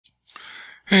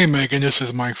Hey Megan, this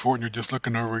is Mike Fortin. You're just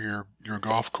looking over your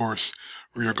golf course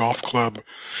or your golf club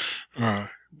uh,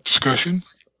 discussion.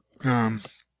 Um,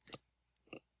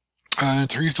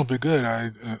 it's reasonably good. I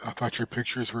thought your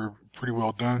pictures were pretty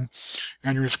well done,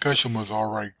 and your discussion was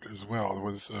all right as well.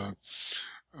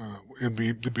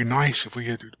 It'd be nice if we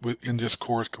had in this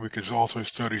course we could also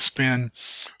study spin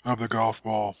of the golf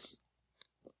ball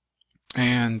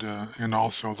and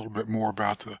also a little bit more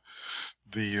about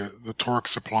the torque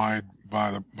supplied by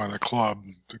the club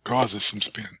that causes some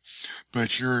spin.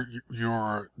 But your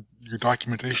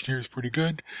documentation here is pretty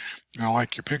good. I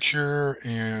like your picture,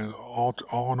 and all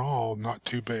in all, not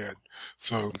too bad.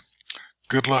 So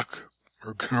good luck,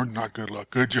 or not good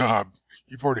luck. Good job.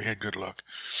 You've already had good luck.